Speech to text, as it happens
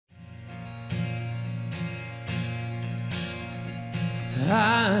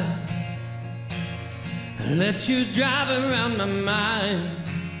I let you drive around my mind.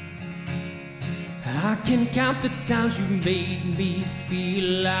 I can count the times you made me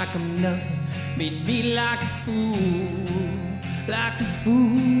feel like I'm nothing, made me like a fool,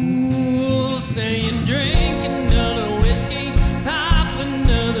 saying drink another whiskey, pop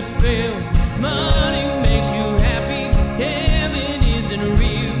another pill. Money makes you happy, heaven isn't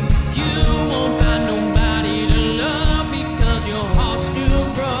real. You won't find nobody to love because your heart's too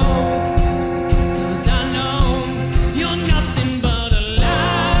broke. 'Cause I know you're nothing but a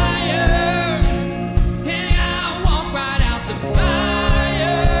liar. Yeah, I walk right out the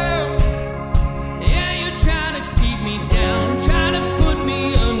fire. Yeah, you try to keep me down, try to put me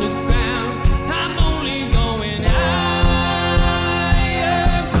underground. I'm only going higher.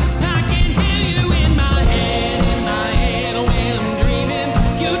 I can hear you in my head when I'm dreaming.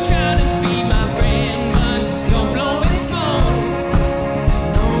 You try to be my friend, but you're blowing smoke.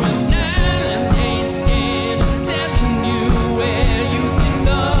 Going down and ain't scared of telling you where you can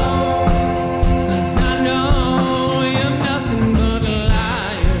go. 'Cause I know you're nothing but a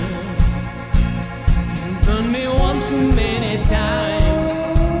liar. You burned me one too many times,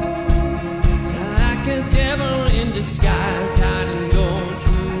 like a devil in disguise, hiding your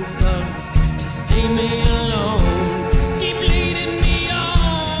true colors. Just leave me alone. Keep leading me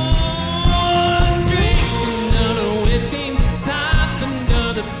on. Drink another whiskey, pop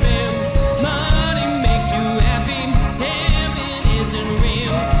another pill. Money makes you happy, heaven isn't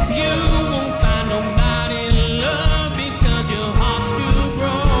real. You won't find nobody to love because your heart's too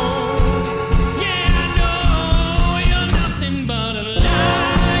broke. Yeah, I know you're nothing but a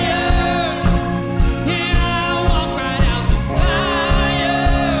liar. Yeah, I walk right out the fire.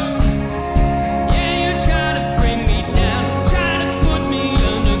 Yeah, you try to bring me down, try to put me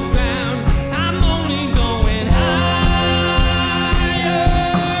underground. I'm only going higher.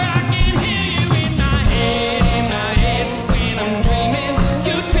 I can hear you in my head when I'm dreaming.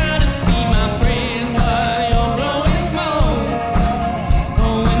 You try to be my friend, but you're blowing smoke.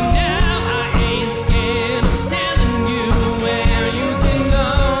 Oh, and now I ain't scared of telling you where you can go.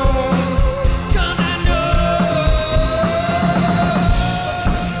 'Cause I know.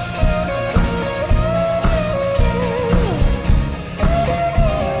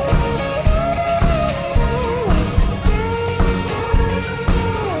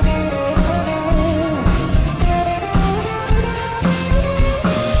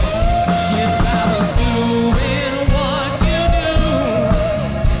 If I was doing what you do,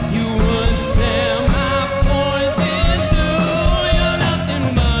 you would sell my poison too. You're nothing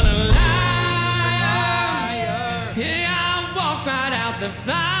but a liar. Yeah, I walk right out the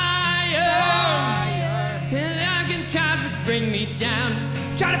fire. And I can try to bring me down,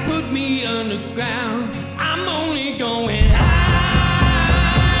 try to put me underground. I'm only going